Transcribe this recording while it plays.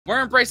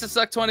We're Embrace the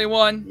Suck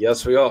 21.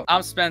 Yes, we are.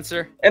 I'm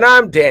Spencer. And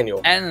I'm Daniel.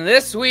 And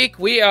this week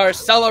we are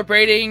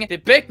celebrating the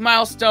big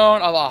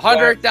milestone of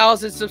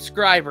 100,000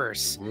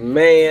 subscribers.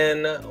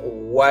 Man,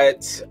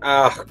 what?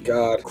 Oh,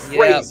 God.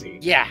 Crazy.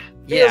 Yeah.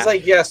 Feels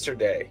like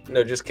yesterday.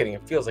 No, just kidding.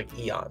 It feels like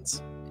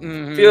eons.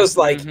 Feels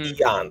like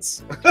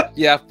eons.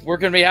 Yeah, we're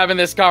going to be having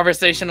this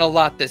conversation a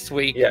lot this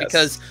week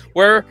because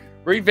we're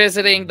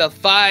revisiting the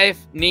 5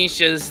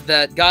 niches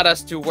that got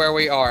us to where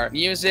we are: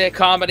 music,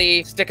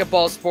 comedy,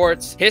 stick-up-ball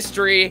sports,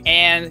 history,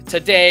 and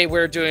today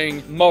we're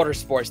doing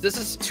motorsports. This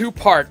is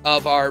 2-part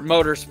of our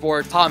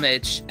motorsport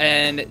homage,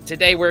 and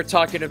today we're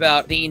talking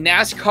about the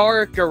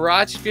NASCAR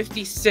Garage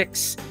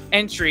 56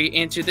 entry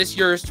into this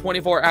year's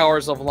 24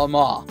 Hours of Le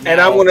Mans.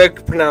 And I'm going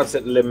to pronounce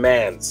it Le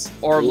Mans.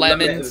 Or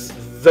Lemons.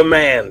 The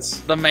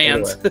Mans. The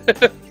Mans.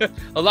 Anyway.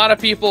 A lot of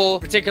people,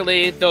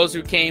 particularly those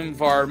who came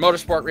for our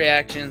motorsport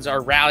reactions,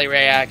 our rally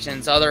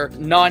reactions, other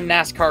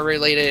non-NASCAR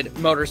related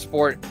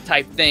motorsport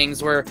type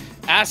things, were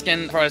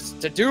asking for us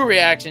to do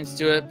reactions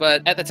to it,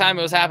 but at the time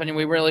it was happening,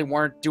 we really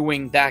weren't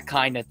doing that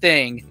kind of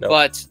thing. Nope.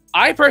 But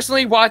I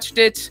personally watched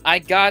it. I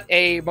got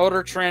a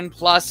Motor Trend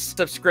Plus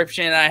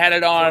subscription. I had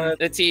it on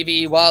the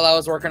TV while I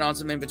was working on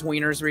some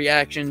in-betweeners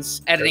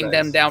reactions, editing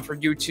them down for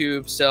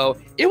YouTube. So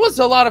it was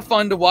a lot of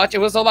fun to watch. It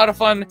was a lot of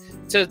fun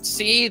to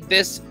see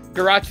this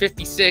Garage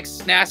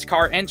 56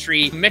 NASCAR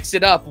entry, mix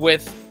it up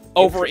with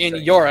over in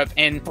Europe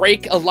and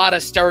break a lot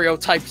of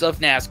stereotypes of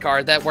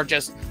NASCAR that were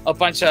just a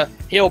bunch of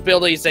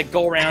hillbillies that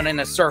go around in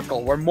a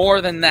circle. We're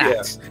more than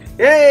that.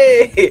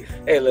 Hey,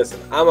 listen,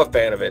 I'm a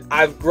fan of it.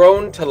 I've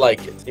grown to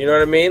like it. You know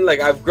what I mean?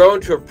 Like, I've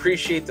grown to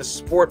appreciate the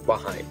sport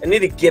behind. I need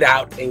to get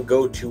out and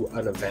go to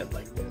an event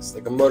like this,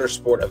 like a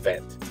motorsport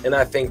event. And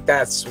I think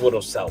that's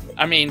what'll sell me.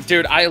 I mean,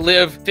 dude, I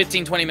live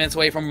 15-20 minutes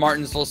away from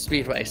Martinsville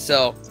Speedway,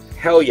 so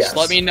hell yes. Just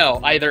let me know,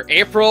 either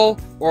April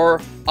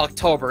or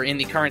October in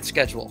the current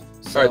schedule.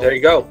 So, all right, there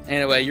you go.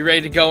 Anyway, you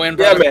ready to go in,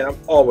 brother? Yeah, man, I'm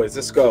always.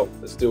 Let's go.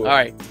 Let's do it. All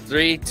right,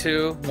 3,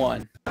 2,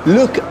 1.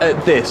 Look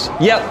at this.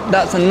 Yep,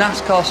 that's a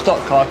NASCAR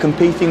stock car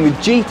competing with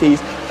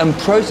GTs and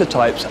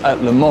prototypes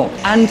at Le Mans.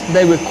 And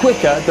they were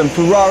quicker than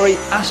Ferrari,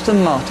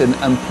 Aston Martin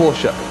and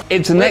Porsche.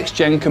 It's a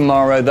next-gen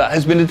Camaro that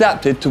has been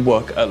adapted to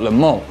work at Le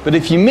Mans. But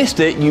if you missed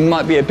it, you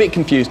might be a bit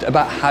confused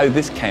about how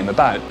this came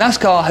about.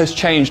 NASCAR has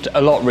changed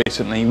a lot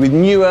recently with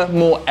newer,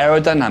 more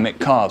aerodynamic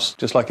cars,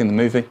 just like in the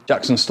movie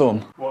Jackson Storm.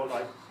 What,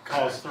 like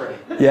Cars 3?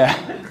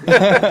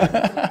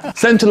 Yeah.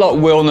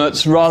 Centre-lock wheel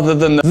nuts rather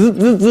than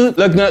the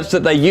lug nuts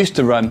that they used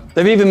to run.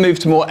 They've even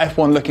moved to more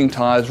F1 looking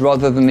tyres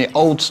rather than the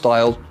old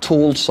style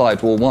tall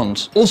sidewall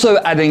ones. Also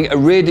adding a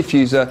rear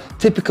diffuser,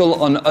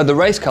 typical on other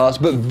race cars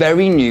but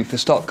very new for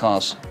stock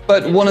cars.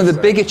 But one of the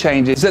bigger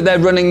changes is that they're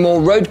running more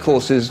road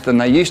courses than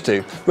they used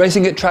to,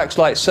 racing at tracks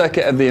like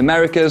Circuit of the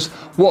Americas,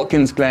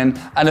 Watkins Glen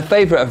and a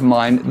favourite of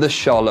mine, the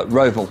Charlotte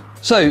Roval.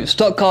 So,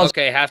 stock cars...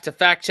 Okay, have to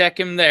fact check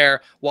him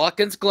there.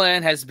 Watkins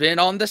Glen has been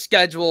on the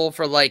schedule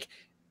for like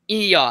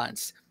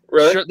eons.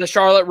 Really? The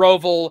Charlotte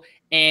Roval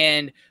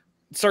and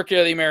Circuit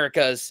of the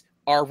Americas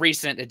are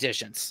recent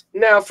additions.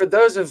 Now, for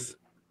those of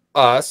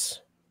us,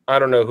 I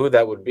don't know who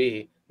that would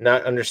be,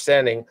 not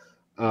understanding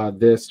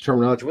this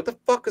terminology, what the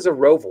fuck is a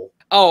Roval?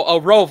 Oh, a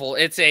Roval.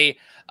 It's a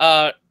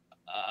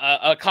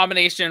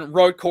combination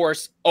road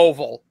course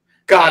oval.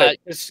 Got it.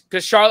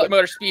 Because Charlotte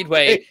Motor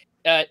Speedway,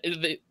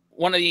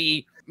 one of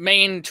the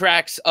main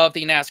tracks of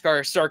the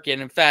NASCAR circuit.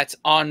 In fact,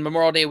 on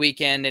Memorial Day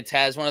weekend, it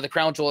has one of the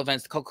crown jewel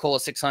events, the Coca-Cola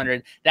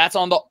 600. That's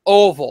on the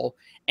oval,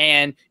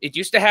 and it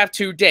used to have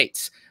 2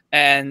 dates.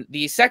 And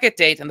the second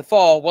date in the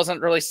fall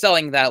wasn't really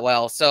selling that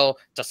well. So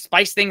to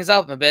spice things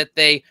up a bit,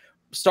 they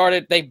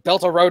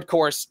built a road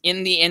course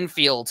in the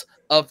infield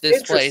of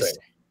this place,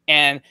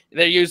 and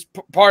they used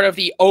part of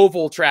the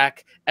oval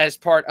track as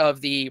part of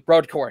the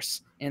road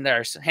course in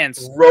there.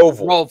 Hence,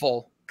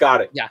 Roval.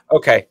 Got it. Yeah.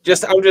 Okay.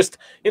 I'm just,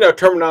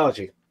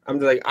 terminology. I'm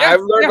just like,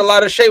 I've learned a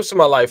lot of shapes in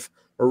my life.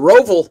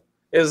 Roval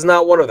is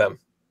not one of them.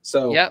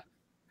 So, yep.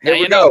 Here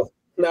we go.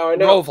 Now I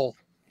know.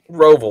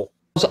 Roval.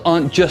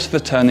 Aren't just for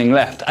turning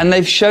left, and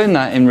they've shown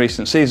that in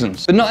recent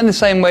seasons. But not in the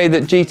same way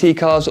that GT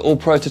cars or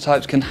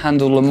prototypes can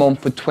handle Le Mans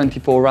for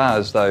 24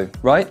 hours though,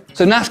 right?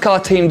 So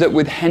NASCAR teamed up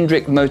with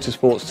Hendrick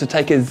Motorsports to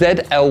take a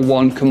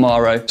ZL1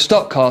 Camaro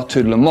stock car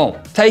to Le Mans,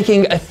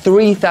 taking a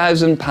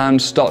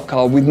 £3,000 stock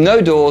car with no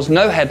doors,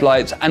 no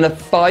headlights, and a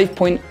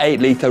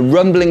 5.8 litre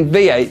rumbling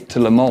V8 to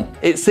Le Mans.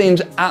 It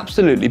seems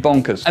absolutely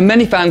bonkers, and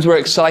many fans were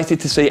excited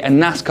to see a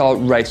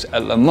NASCAR race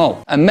at Le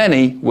Mans, and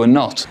many were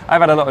not.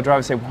 I've had a lot of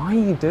drivers say, why are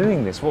you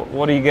doing this?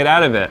 What do you get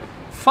out of it?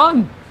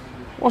 Fun.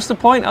 What's the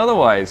point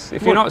otherwise?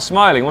 If you're not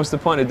smiling, what's the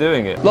point of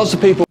doing it? Lots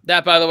of people...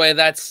 That, by the way,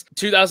 that's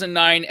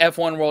 2009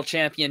 F1 World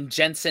Champion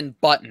Jenson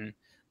Button.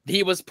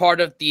 He was part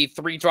of the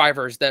 3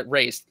 drivers that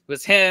raced. It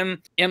was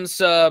him,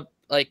 IMSA,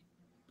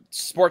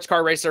 sports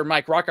car racer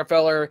Mike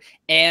Rockefeller,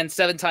 and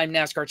 7-time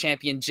NASCAR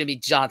champion Jimmy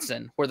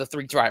Johnson were the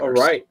 3 drivers.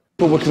 All right.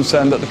 People were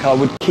concerned that the car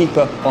would keep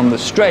up on the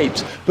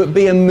straights, but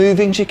be a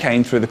moving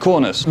chicane through the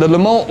corners. The Le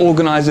Mans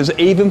organisers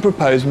even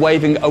proposed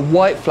waving a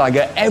white flag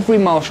at every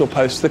marshal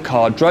post the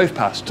car drove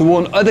past to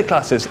warn other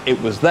classes it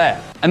was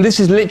there. And this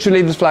is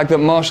literally the flag that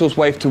marshals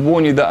wave to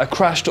warn you that a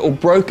crashed or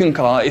broken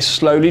car is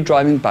slowly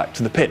driving back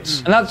to the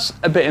pits. And that's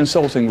a bit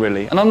insulting,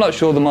 really, and I'm not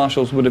sure the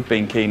marshals would have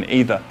been keen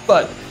either.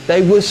 But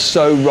they were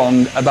so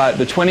wrong about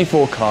the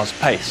 24 cars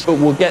pace, but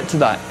we'll get to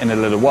that in a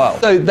little while.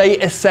 So they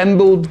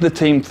assembled the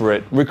team for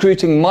it,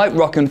 recruiting Mike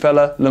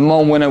Rockenfeller, Le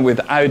Mans winner with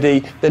Audi,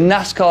 the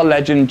NASCAR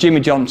legend Jimmy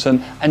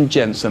Johnson, and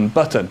Jenson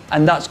Button.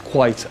 And that's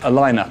quite a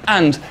lineup.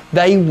 And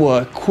they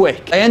were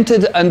quick. They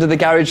entered under the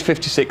Garage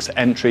 56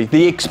 entry,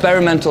 the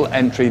experimental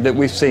entry that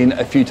we've seen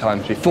a few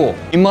times before.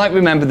 You might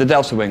remember the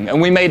Delta Wing,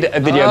 and we made a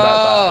video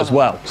about that as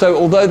well. So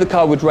although the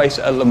car would race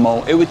at Le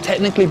Mans, it would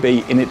technically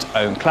be in its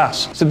own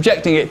class,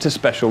 subjecting it to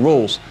special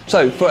rules.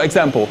 So, for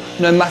example,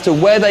 no matter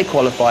where they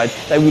qualified,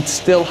 they would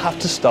still have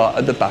to start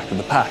at the back of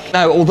the pack.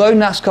 Now, although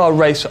NASCAR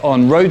race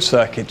on road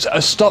circuits,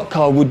 a stock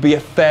car would be a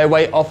fair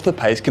way off the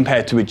pace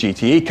compared to a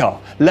GTE car,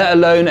 let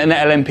alone an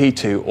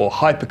LMP2 or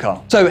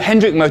hypercar. So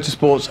Hendrick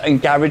Motorsports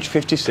and Garage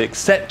 56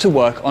 set to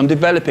work on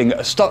developing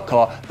a stock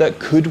car that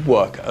could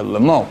work at Le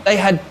Mans. They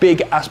had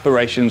big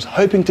aspirations,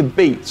 hoping to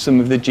beat some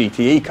of the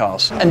GTE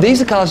cars. And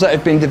these are cars that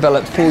have been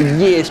developed for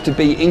years to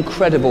be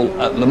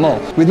incredible at Le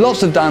Mans, with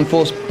lots of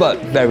downforce but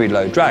very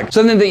low drag,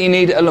 something that you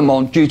need at Le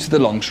Mans due to the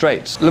long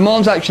straights. Le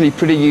Mans is actually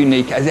pretty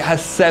unique as it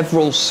has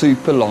several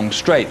super long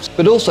straights,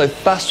 but also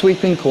fast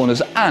sweeping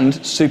corners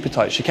and super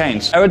tight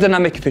chicanes.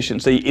 Aerodynamic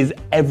efficiency is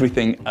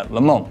everything at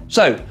Le Mans.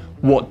 So,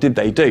 what did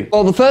they do?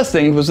 Well, the first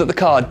thing was that the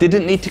car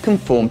didn't need to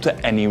conform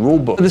to any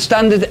rulebook. The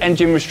standard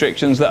engine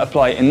restrictions that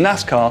apply in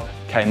NASCAR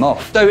came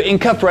off. So in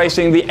Cup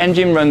racing, the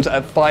engine runs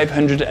at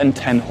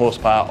 510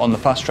 horsepower on the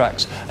fast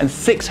tracks and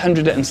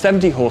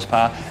 670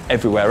 horsepower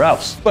everywhere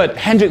else. But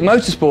Hendrick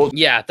Motorsport...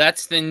 Yeah,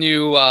 that's the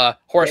new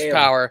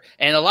horsepower.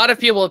 Damn. And a lot of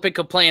people have been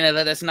complaining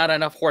that there's not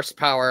enough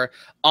horsepower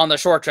on the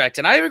short tracks.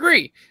 And I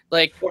agree.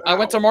 Like, wow. I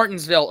went to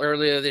Martinsville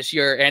earlier this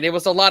year, and it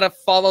was a lot of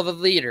follow the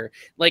leader.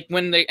 Like,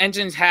 when the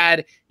engines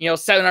had,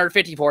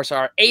 750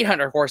 horsepower,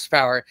 800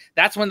 horsepower,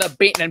 that's when the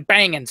beating and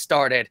banging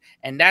started.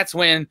 And that's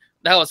when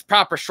that was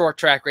proper short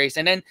track race.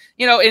 And then,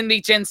 in the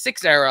Gen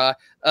 6 era,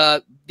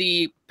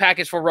 the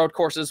package for road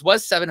courses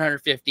was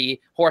 750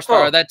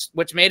 horsepower,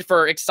 which made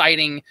for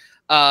exciting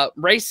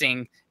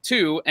racing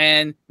too.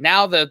 And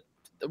now the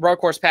road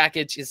course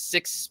package is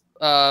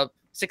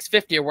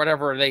 650 or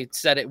whatever they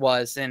said it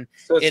was. And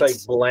so it's like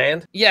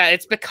bland? Yeah,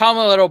 it's become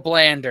a little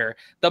blander.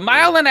 The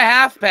mile and a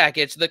half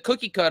package, the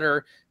cookie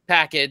cutter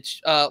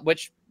package,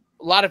 which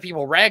a lot of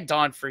people ragged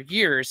on for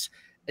years,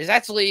 is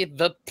actually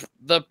the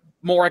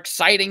more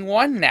exciting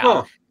one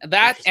now.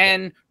 That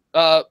and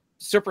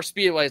super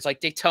speedways like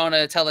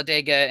Daytona,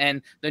 Talladega,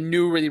 and the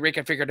new really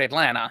reconfigured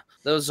Atlanta.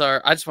 Those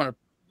are, I just want to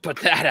put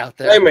that out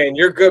there. Hey man,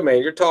 you're good, man.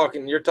 You're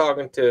talking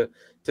to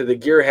the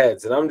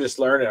gearheads, and I'm just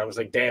learning. I was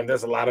like, damn,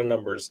 that's a lot of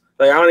numbers.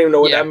 Like, I don't even know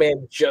what that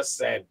man just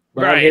said.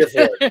 But right. I'm here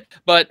for it.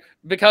 But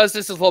because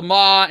this is Le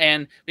Mans,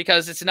 and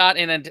because it's not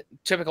in a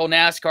typical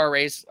NASCAR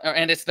race,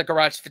 and it's the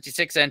Garage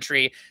 56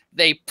 entry,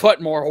 they put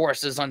more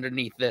horses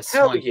underneath this.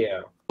 Hell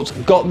yeah.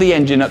 Got the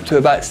engine up to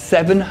about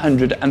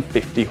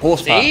 750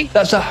 horsepower. See?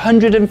 That's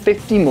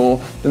 150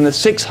 more than the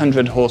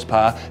 600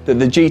 horsepower that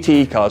the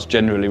GTE cars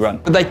generally run.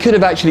 But they could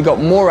have actually got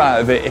more out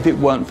of it if it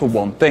weren't for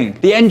one thing.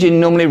 The engine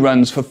normally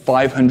runs for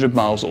 500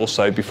 miles or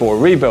so before a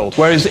rebuild,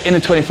 whereas in a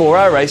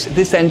 24-hour race,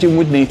 this engine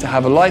would need to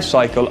have a life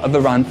cycle of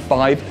around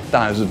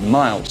 5,000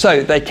 miles.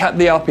 So they capped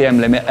the RPM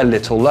limit a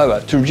little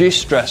lower to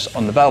reduce stress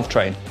on the valve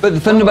train. But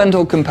the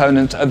fundamental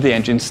components of the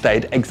engine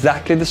stayed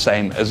exactly the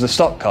same as the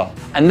stock car,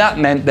 and that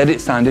meant that it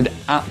sounded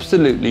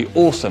absolutely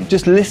awesome.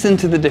 Just listen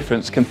to the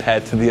difference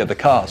compared to the other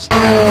cars.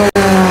 The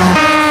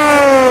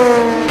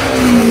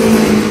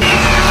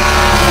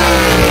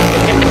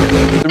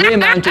rear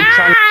mounted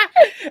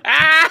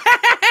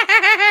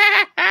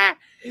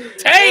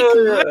Take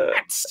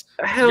that!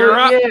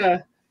 Hell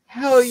yeah!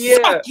 Hell yeah!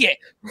 Fuck it!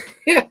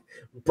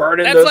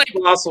 Burning those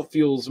fossil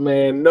fuels,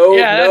 man. No,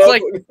 that's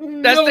the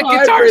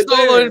guitar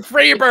solo in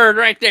Freebird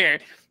right there.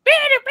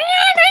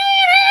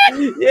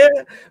 Yeah,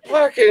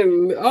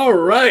 fucking all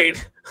right.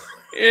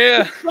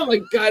 Yeah, I'm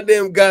like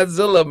goddamn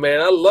Godzilla,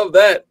 man. I love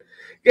that.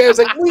 Yeah, it's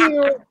like like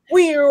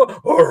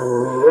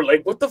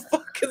what the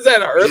fuck is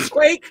that? An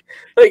earthquake?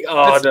 Like,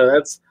 oh no,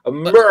 that's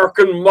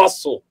American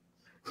muscle.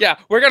 Yeah,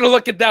 we're gonna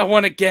look at that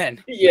one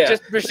again. Yeah,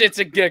 just for shits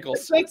and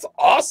giggles. That's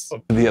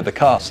awesome. The other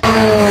cars.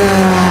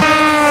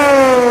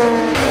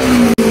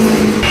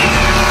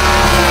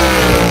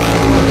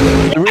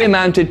 The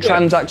rear-mounted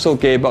transaxle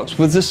gearbox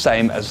was the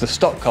same as the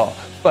stock car,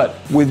 but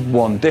with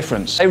one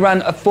difference. They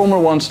ran a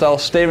Formula 1 style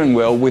steering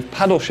wheel with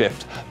paddle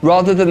shift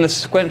rather than the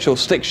sequential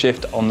stick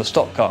shift on the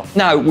stock car.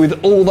 Now,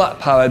 with all that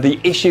power, the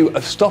issue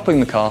of stopping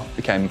the car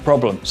became a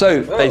problem.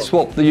 So they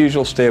swapped the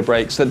usual steer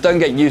brakes that don't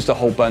get used a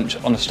whole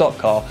bunch on a stock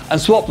car and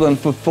swapped them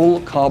for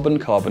full carbon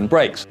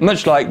brakes,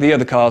 much like the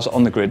other cars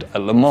on the grid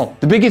at Le Mans.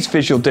 The biggest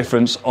visual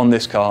difference on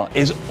this car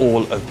is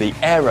all of the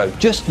aero.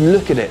 Just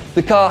look at it.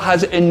 The car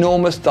has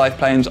enormous dive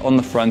planes on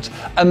the front,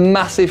 a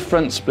massive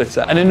front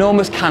splitter, and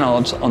enormous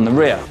canards on the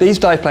rear. These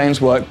dive planes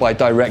work by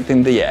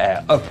directing the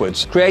air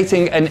upwards,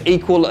 creating an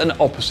equal and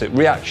opposite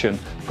reaction.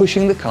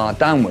 pushing the car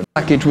downward.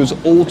 The package was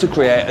all to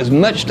create as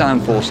much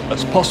downforce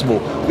as possible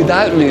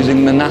without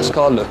losing the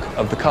NASCAR look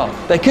of the car.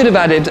 They could have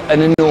added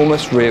an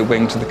enormous rear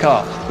wing to the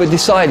car, but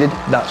decided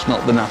that's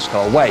not the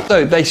NASCAR way.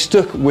 So they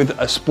stuck with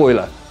a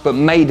spoiler, but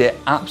made it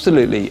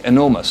absolutely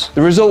enormous.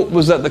 The result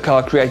was that the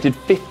car created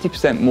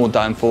 50% more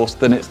downforce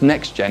than its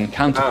next-gen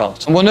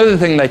counterparts. And one other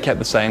thing they kept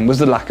the same was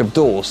the lack of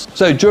doors.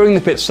 So during the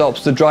pit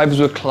stops, the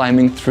drivers were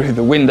climbing through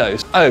the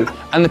windows. Oh,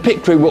 and the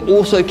pit crew were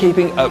also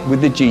keeping up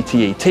with the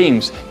GTE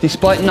teams,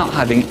 despite not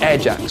having air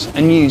jacks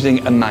and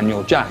using a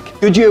manual jack.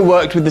 Goodyear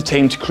worked with the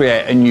team to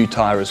create a new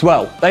tyre as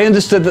well. They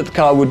understood that the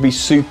car would be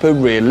super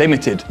rear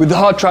limited, with the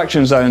hard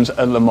traction zones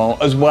at Le Mans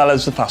as well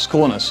as the fast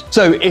corners.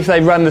 So if they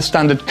ran the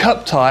standard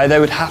Cup tyre, they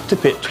would have to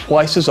pit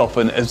twice as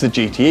often as the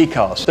GTE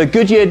cars. So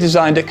Goodyear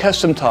designed a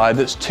custom tyre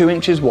that's 2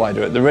 inches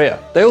wider at the rear.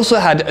 They also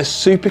had a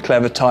super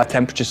clever tyre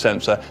temperature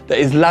sensor that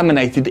is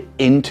laminated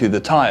into the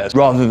tyres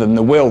rather than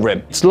the wheel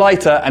rim. It's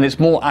lighter and it's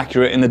more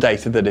accurate in the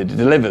data that it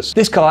delivers.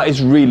 This car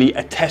is really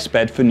a test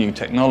bed for new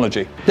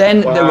technology.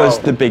 Then there was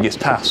the biggest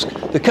task.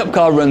 The Cup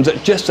car runs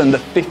at just under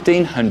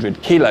 1,500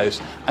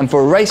 kilos, and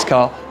for a race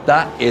car,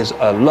 that is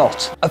a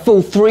lot. A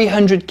full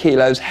 300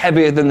 kilos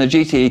heavier than the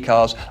GTE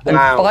cars and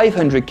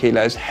 500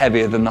 kilos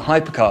heavier than the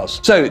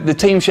hypercars. So the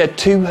team shed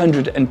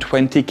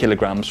 220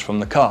 kilograms from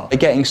the car. They're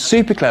getting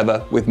super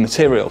clever with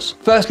materials.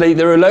 Firstly,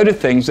 there are a load of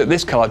things that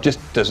this car just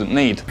doesn't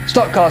need.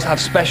 Stock cars have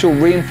special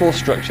reinforced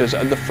structures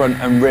at the front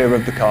and rear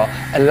of the car,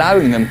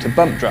 allowing them to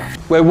bump draft,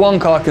 where one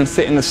car can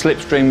sit in the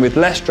slipstream with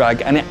less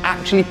drag and it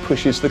actually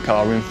pushes the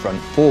car in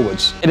front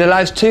forwards. It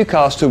allows two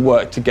cars to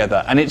work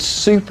together, and it's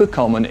super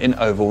common in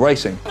oval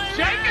racing.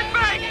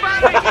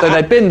 So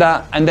they bin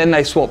that and then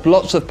they swap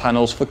lots of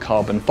panels for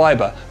carbon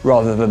fibre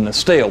rather than the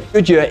steel.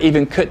 Goodyear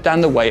even cut down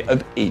the weight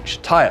of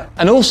each tyre.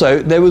 And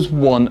also there was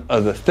one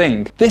other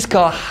thing. This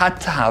car had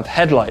to have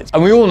headlights,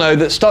 and we all know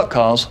that stock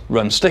cars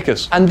run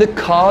stickers. And the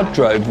car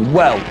drove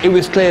well. It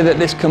was clear that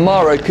this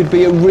Camaro could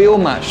be a real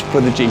match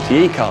for the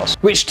GTE cars,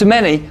 which to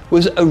many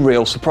was a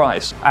real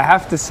surprise. I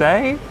have to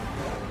say,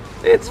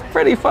 it's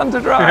pretty fun to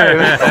drive.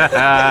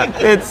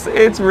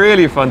 it's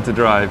really fun to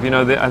drive. You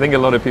know, I think a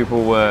lot of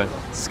people were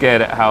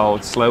scared at how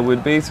slow it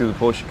would be through the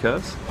Porsche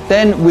curves.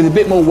 Then, with a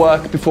bit more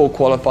work before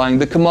qualifying,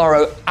 the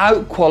Camaro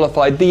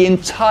out-qualified the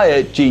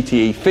entire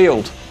GTE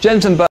field.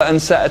 Jenson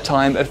Button set a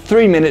time of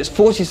 3 minutes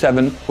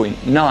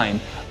 47.9.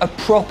 A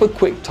proper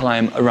quick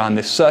time around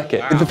this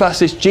circuit, with the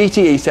fastest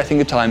GTE setting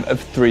a time of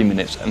 3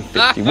 minutes and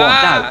 51.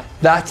 Now,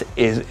 that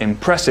is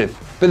impressive.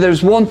 But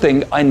there's one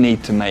thing I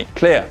need to make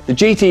clear. The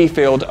GTE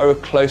field are a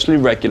closely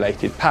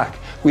regulated pack,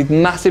 with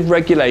massive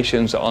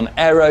regulations on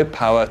aero,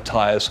 power,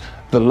 tyres,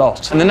 the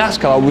lot. And the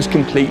NASCAR was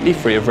completely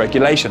free of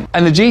regulation.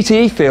 And the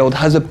GTE field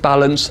has a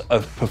balance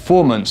of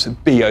performance,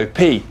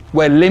 BOP,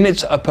 where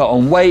limits are put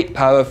on weight,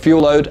 power,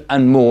 fuel load,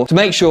 and more to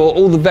make sure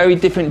all the very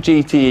different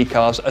GTE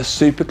cars are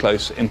super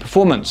close in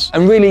performance.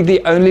 And really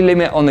the only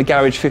limit on the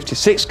Garage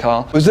 56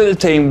 car was that the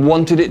team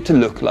wanted it to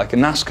look like a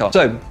NASCAR.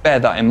 So bear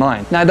that in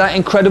mind. Now that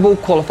incredible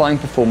qualifying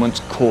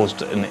performance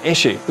caused an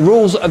issue. The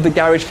rules of the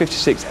Garage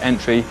 56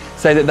 entry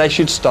say that they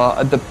should start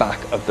at the back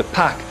of the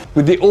pack,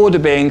 with the order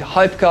being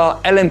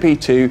Hypercar,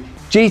 LMP2,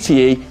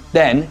 GTE,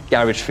 then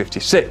Garage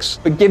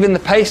 56. But given the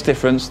pace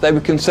difference, they were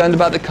concerned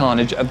about the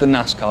carnage of the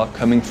NASCAR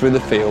coming through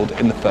the field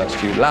in the first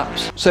few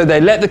laps. So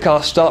they let the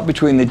car start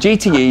between the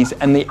GTEs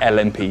and the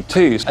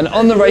LMP2s. And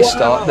on the race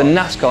start, the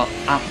NASCAR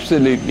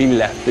absolutely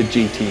left the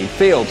GTE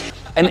field,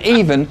 and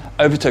even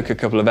overtook a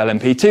couple of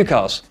LMP2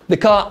 cars. The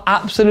car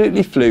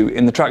absolutely flew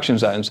in the traction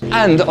zones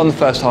and on the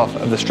first half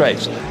of the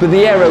straights, but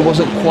the aero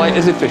wasn't quite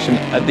as efficient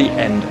at the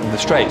end of the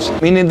straights,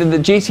 meaning that the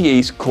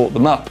GTEs caught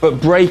them up,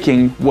 but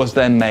braking was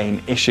their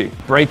main issue.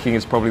 Braking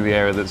is probably the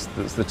area that's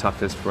the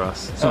toughest for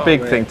us. It's a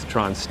big thing to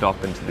try and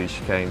stop into these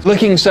chicanes.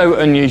 Looking so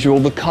unusual,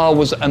 the car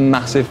was a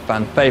massive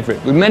fan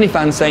favourite, with many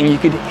fans saying you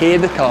could hear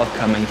the car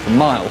coming for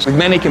miles, with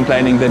many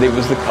complaining that it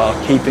was the car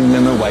keeping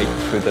them awake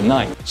through the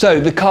night. So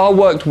the car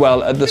worked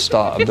well at the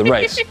start of the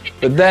race,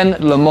 but then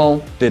Le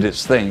Mans did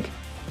its thing.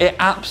 It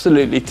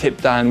absolutely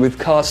tipped down, with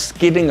cars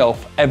skidding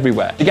off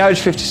everywhere. The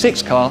Garage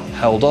 56 car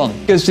held on,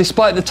 because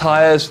despite the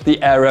tyres,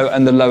 the aero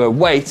and the lower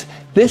weight,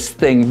 this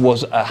thing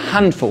was a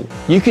handful.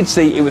 You could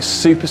see it was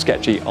super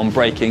sketchy on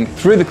braking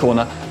through the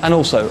corner and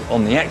also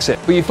on the exit.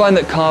 But you find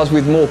that cars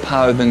with more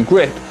power than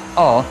grip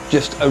are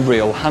just a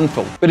real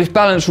handful. But if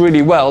balanced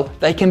really well,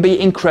 they can be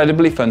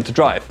incredibly fun to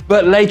drive.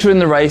 But later in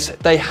the race,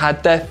 they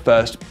had their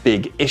first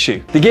big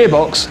issue. The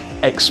gearbox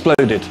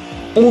exploded.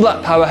 All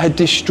that power had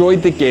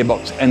destroyed the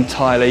gearbox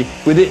entirely,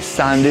 with it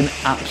sounding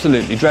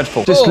absolutely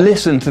dreadful. Just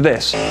listen to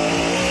this.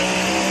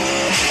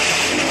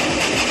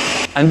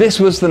 And this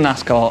was the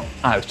NASCAR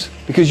out,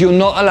 because you're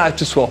not allowed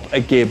to swap a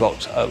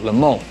gearbox at Le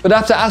Mans. But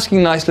after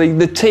asking nicely,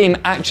 the team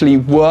actually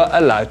were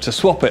allowed to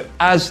swap it,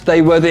 as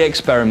they were the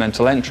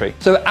experimental entry.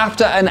 So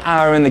after an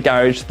hour in the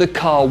garage, the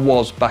car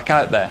was back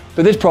out there.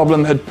 But this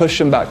problem had pushed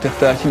them back to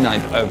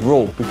 39th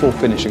overall before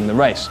finishing the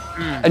race.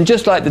 And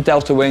just like the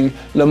Delta Wing,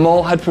 Le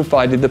Mans had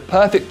provided the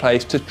perfect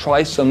place to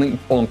try something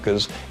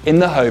bonkers in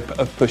the hope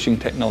of pushing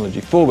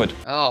technology forward.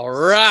 All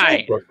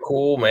right. Super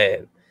cool,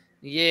 man.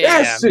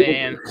 Yeah,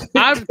 man.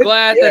 I'm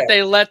glad that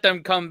they let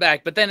them come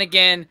back. But then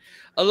again,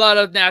 a lot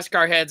of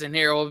NASCAR heads in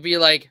here will be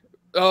like,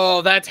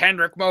 oh, that's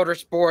Hendrick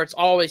Motorsports,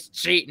 always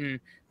cheating.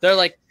 They're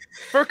like,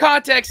 for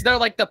context, they're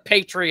like the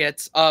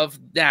Patriots of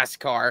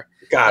NASCAR.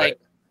 Got it.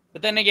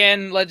 But then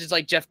again, legends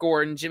like Jeff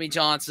Gordon, Jimmy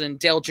Johnson,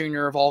 Dale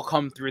Jr. have all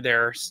come through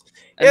there.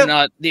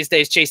 And these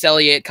days, Chase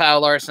Elliott,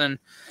 Kyle Larson.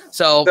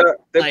 So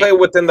they play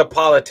within the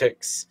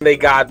politics. They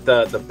got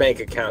the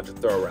bank account to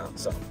throw around.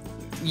 So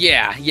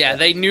yeah,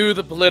 they knew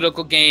the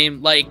political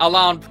game, like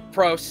Alain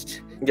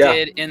Prost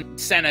did in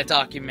Senate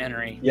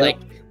documentary. Like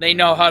they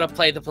know how to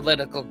play the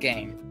political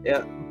game.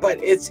 Yeah,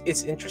 but it's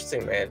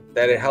interesting, man,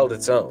 that it held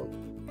its own.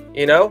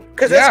 You know,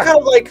 because it's kind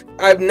of like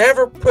I've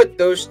never put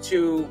those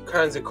two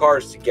kinds of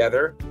cars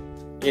together.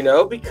 You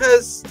know,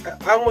 because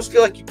I almost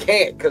feel like you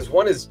can't, because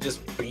one is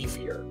just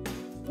beefier.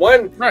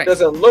 One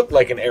doesn't look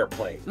like an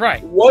airplane.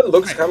 Right. One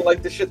looks kind of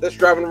like the shit that's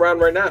driving around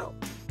right now.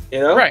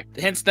 You know? Right.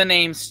 Hence the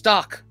name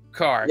stock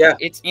car. Yeah.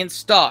 It's in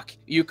stock.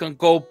 You can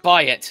go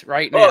buy it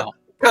right now.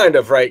 Kind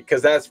of, right?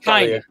 Because that's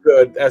probably a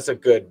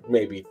good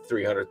maybe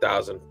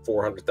 $300,000,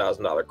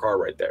 $400,000 car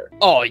right there.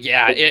 Oh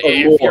yeah,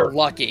 if you're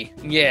lucky.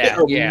 Yeah.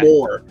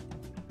 More.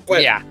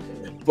 But,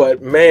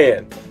 but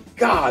man,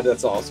 God,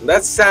 that's awesome.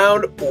 That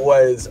sound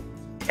was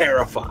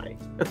terrifying.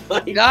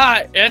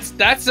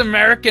 That's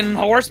American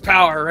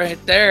horsepower right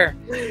there.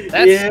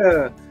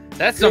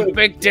 That's some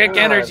big dick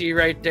energy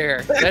right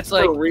there. That's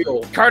like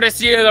real.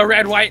 Courtesy of the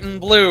red, white,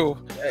 and blue.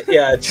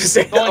 Yeah, just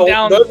going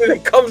down. The only thing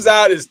that comes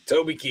out is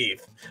Toby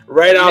Keith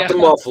right out the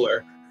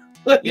muffler.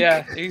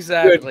 Yeah,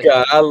 exactly. Good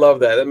God, I love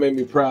that. That made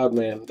me proud,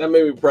 man. That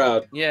made me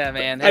proud. Yeah,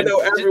 man. I know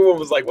everyone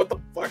was like, "What the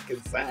fuck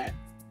is that?"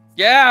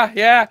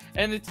 Yeah,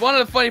 and it's one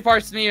of the funny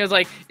parts to me is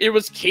like it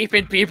was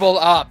keeping people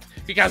up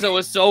because it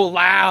was so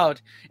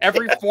loud.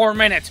 Every 4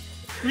 minutes.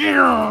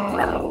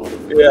 Yeah,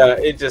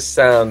 it just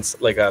sounds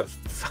like a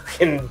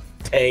fucking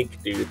tank,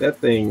 dude. That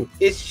thing.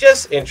 It's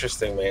just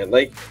interesting, man.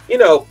 Like, you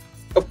know,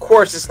 of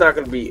course it's not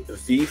going to be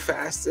the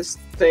fastest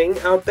thing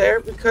out there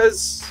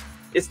because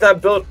it's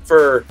not built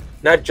for,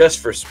 not just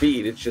for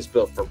speed, it's just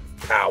built for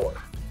power.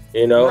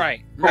 You know?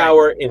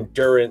 Power,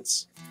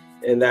 endurance,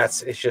 and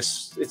it's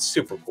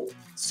super cool.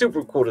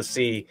 Super cool to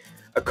see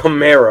a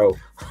Camaro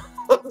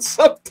on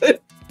something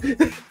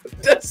it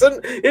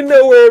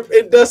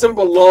doesn't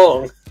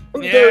belong.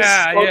 On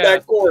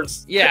that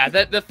course. Yeah,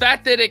 the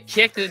fact that it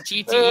kicked the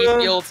GTE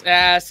field's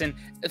ass and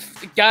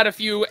got a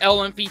few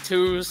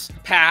LMP2s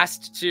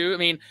passed too. I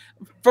mean,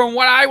 from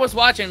what I was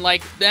watching,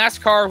 like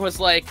NASCAR was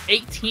like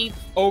 18th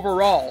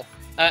overall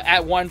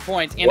at one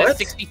point in a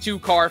 62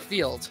 car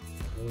field.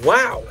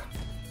 Wow.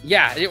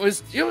 Yeah, it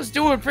was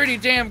doing pretty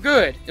damn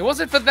good. It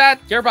wasn't for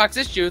that gearbox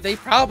issue, they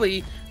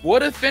probably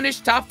would have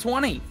finished top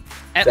 20.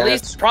 At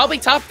least probably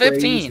top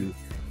 15.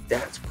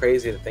 That's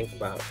crazy to think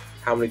about.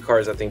 How many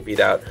cars I think beat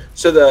out.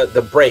 So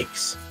the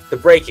brakes, the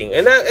braking,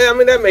 and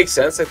that makes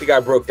sense. Like the guy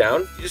broke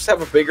down. You just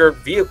have a bigger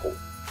vehicle.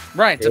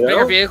 Right, it's a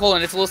bigger vehicle,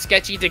 and it's a little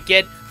sketchy to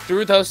get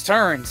through those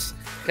turns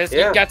because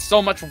you've got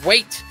so much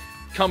weight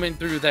coming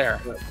through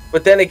there.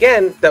 But then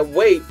again, that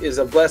weight is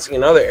a blessing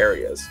in other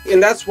areas,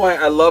 and that's why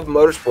I love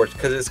motorsports,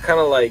 because it's kind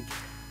of like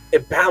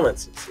it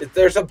balances.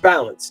 There's a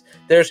balance.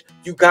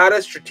 You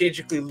gotta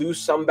strategically lose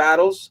some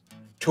battles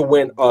to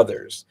win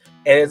others.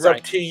 And it's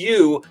up to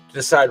you to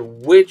decide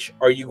which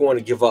are you going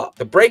to give up,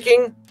 the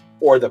braking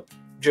or the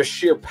just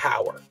sheer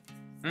power.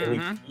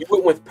 And you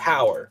went with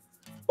power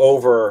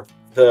over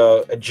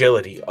the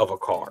agility of a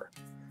car,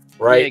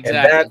 right? Exactly.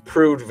 And that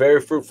proved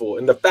very fruitful.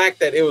 And the fact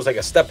that it was like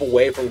a step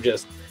away from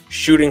just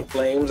shooting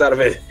flames out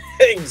of it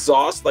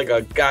exhaust like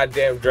a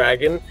goddamn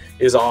dragon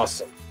is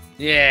awesome.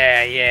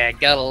 Yeah,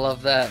 gotta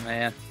love that,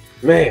 man.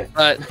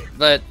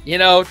 But you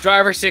know,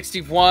 Driver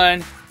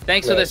 61.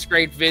 Thanks for this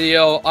great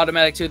video.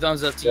 Automatic 2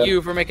 thumbs up to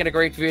you for making a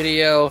great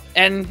video.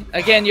 And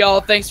again,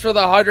 y'all, thanks for the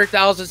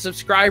 100,000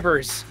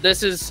 subscribers.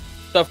 This is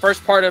the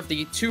first part of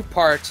the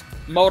 2-part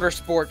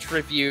motorsports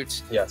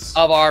tribute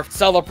of our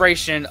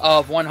celebration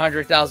of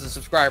 100,000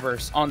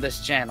 subscribers on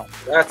this channel.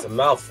 That's a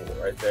mouthful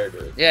right there,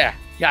 dude. Yeah,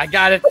 I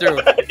got it through.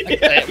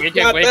 We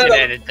can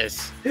edit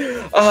this.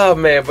 Oh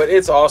man, but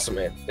it's awesome,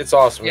 man. It's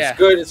awesome. Yeah.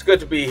 It's good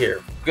to be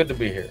here. Good to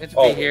be here. Good to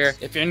be here.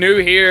 If you're new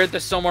here,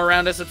 there's somewhere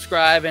around to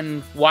subscribe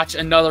and watch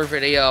another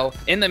video.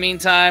 In the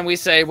meantime, we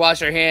say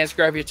wash your hands,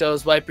 grab your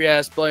toes, wipe your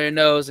ass, blow your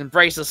nose,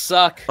 embrace the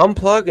suck.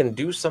 Unplug and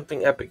do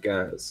something epic,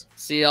 guys.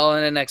 See y'all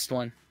in the next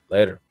one.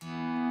 Later.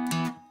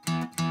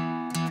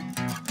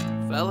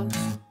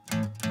 Fellas,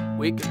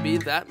 we can be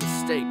that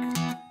mistake.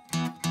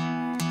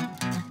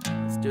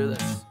 Let's do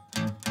this.